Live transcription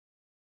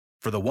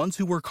For the ones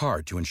who work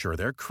hard to ensure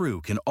their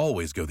crew can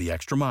always go the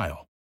extra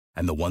mile,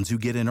 and the ones who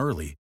get in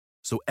early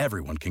so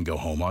everyone can go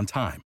home on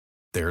time,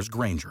 there's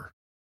Grainger,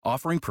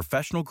 offering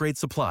professional-grade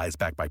supplies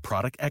backed by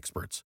product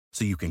experts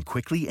so you can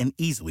quickly and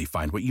easily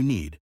find what you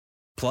need.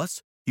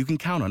 Plus, you can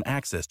count on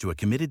access to a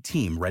committed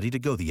team ready to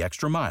go the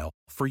extra mile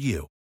for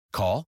you.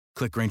 Call,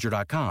 click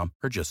Grainger.com,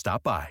 or just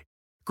stop by.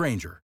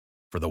 Grainger,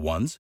 for the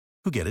ones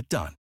who get it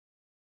done.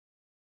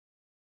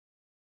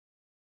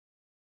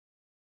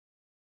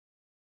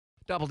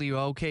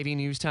 WOKV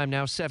News Time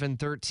now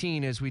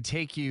 7:13 as we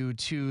take you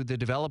to the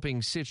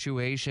developing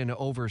situation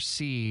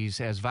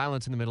overseas as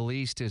violence in the Middle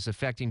East is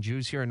affecting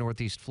Jews here in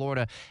Northeast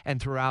Florida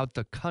and throughout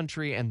the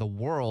country and the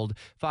world.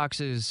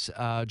 Fox's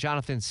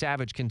Jonathan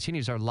Savage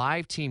continues our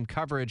live team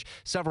coverage.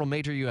 Several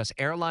major U.S.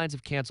 airlines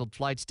have canceled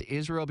flights to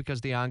Israel because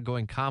of the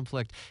ongoing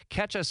conflict.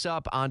 Catch us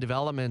up on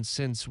developments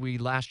since we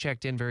last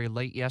checked in very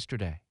late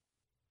yesterday.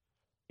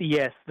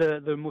 Yes,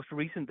 the most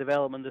recent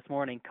development this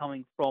morning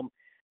coming from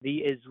the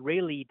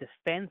Israeli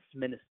defense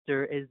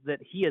minister is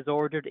that he has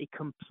ordered a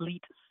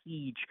complete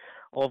siege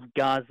of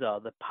Gaza.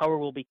 The power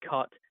will be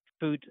cut,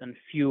 food and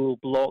fuel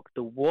blocked,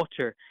 the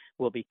water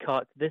will be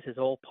cut. This is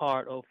all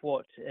part of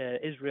what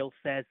Israel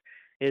says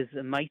is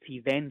a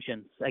mighty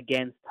vengeance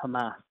against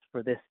Hamas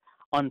for this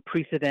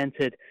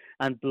unprecedented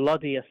and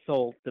bloody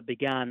assault that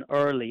began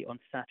early on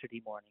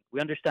Saturday morning.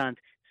 We understand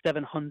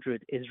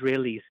 700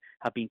 Israelis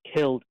have been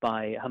killed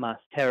by Hamas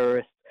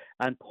terrorists,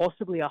 and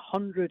possibly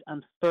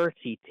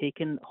 130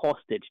 taken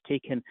hostage,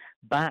 taken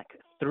back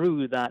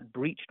through that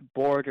breached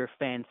border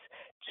fence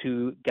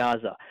to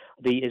Gaza.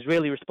 The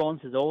Israeli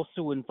response is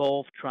also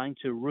involved trying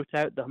to root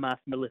out the Hamas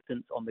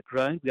militants on the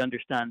ground. We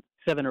understand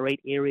 7 or 8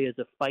 areas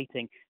of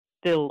fighting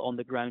still on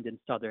the ground in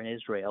southern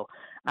Israel.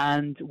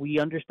 And we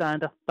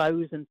understand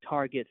 1,000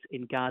 targets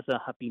in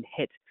Gaza have been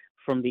hit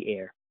from the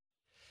air.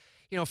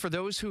 You know, for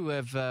those who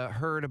have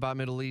heard about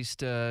Middle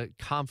East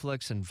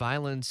conflicts and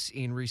violence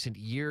in recent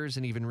years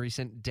and even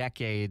recent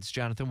decades,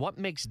 Jonathan, what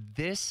makes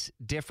this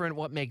different?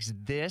 What makes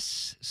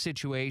this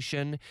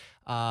situation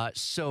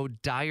so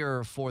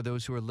dire for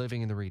those who are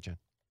living in the region?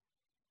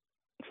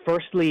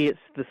 Firstly, it's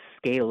the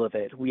scale of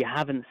it. We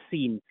haven't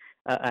seen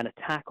an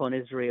attack on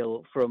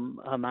Israel from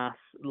Hamas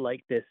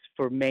like this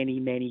for many,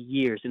 many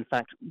years. In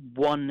fact,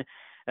 one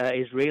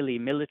Israeli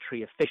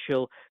military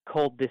official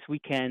called this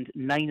weekend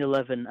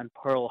 9/11 and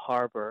Pearl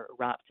Harbor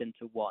wrapped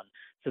into one.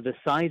 So the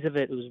size of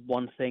it was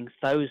one thing,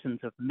 thousands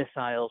of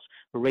missiles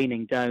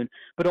raining down,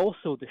 but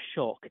also the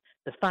shock,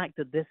 the fact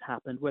that this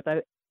happened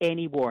without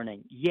any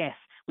warning. Yes,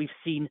 we've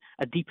seen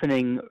a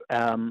deepening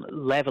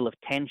level of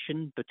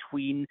tension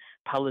between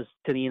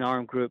Palestinian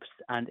armed groups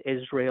and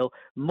Israel.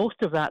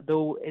 Most of that,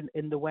 though,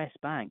 in the West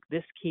Bank.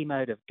 This came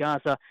out of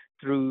Gaza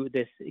through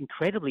this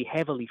incredibly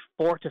heavily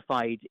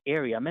fortified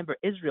area. Remember,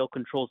 Israel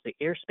controls the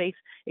airspace.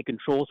 It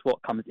controls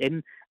what comes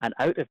in and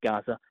out of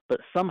Gaza.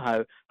 But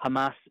somehow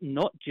Hamas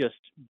not just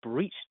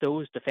breached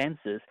those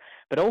defenses,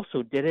 but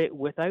also did it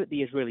without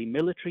the Israeli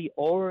military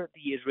or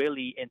the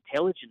Israeli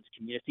intelligence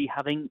community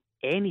having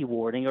any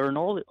warning or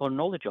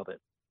knowledge of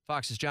it.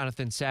 Fox's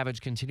Jonathan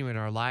Savage continuing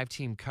our live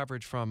team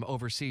coverage from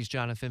overseas.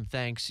 Jonathan,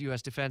 thanks.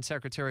 U.S. Defense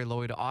Secretary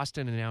Lloyd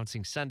Austin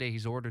announcing Sunday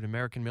he's ordered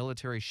American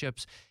military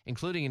ships,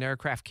 including an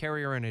aircraft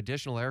carrier and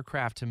additional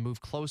aircraft, to move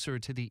closer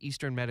to the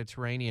eastern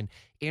Mediterranean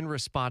in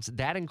response.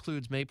 That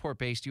includes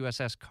Mayport-based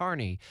USS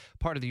Carney,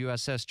 part of the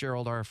USS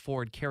Gerald R.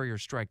 Ford Carrier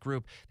Strike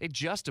Group. They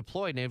just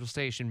deployed Naval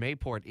Station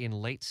Mayport in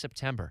late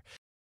September.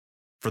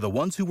 For the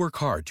ones who work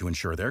hard to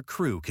ensure their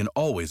crew can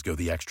always go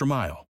the extra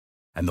mile,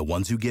 and the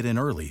ones who get in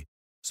early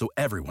so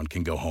everyone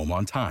can go home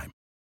on time,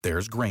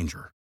 there's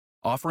Grainger,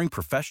 offering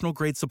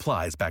professional-grade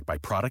supplies backed by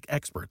product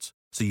experts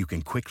so you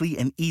can quickly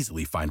and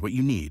easily find what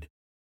you need.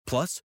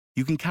 Plus,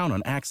 you can count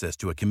on access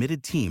to a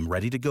committed team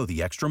ready to go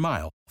the extra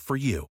mile for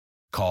you.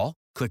 Call,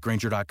 click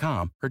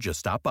Grainger.com, or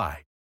just stop by.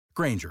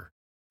 Grainger,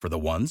 for the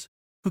ones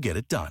who get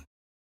it done.